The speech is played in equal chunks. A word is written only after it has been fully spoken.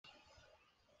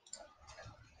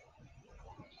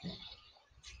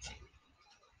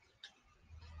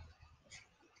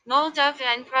Moldova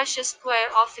and Russia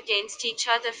square off against each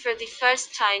other for the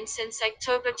first time since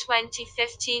October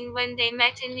 2015 when they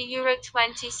met in the Euro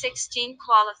 2016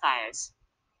 qualifiers.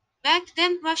 Back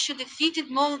then Russia defeated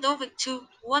Moldova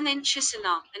 2-1 in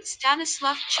Chisinau, and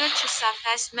Stanislav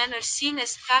Cherchesov's men are seen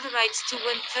as favorites to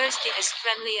win Thursday as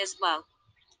friendly as well.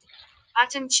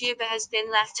 Artem Chuba has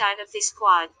been left out of the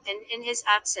squad, and in his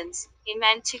absence, a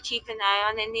man to keep an eye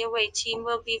on in the away team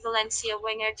will be Valencia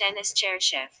winger Denis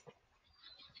Cherchev.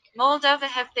 Moldova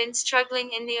have been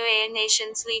struggling in the UEFA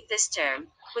Nations League this term,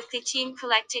 with the team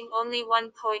collecting only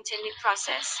 1 point in the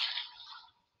process.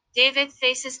 David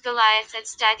faces Goliath at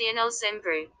Stadionul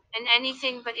Zimbru, and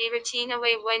anything but a routine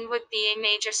away win would be a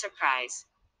major surprise.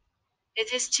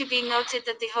 It is to be noted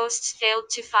that the hosts failed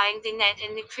to find the net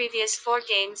in the previous 4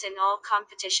 games in all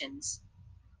competitions.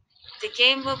 The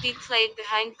game will be played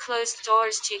behind closed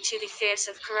doors due to the fears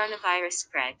of coronavirus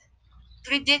spread.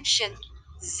 Prediction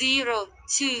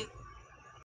 0-2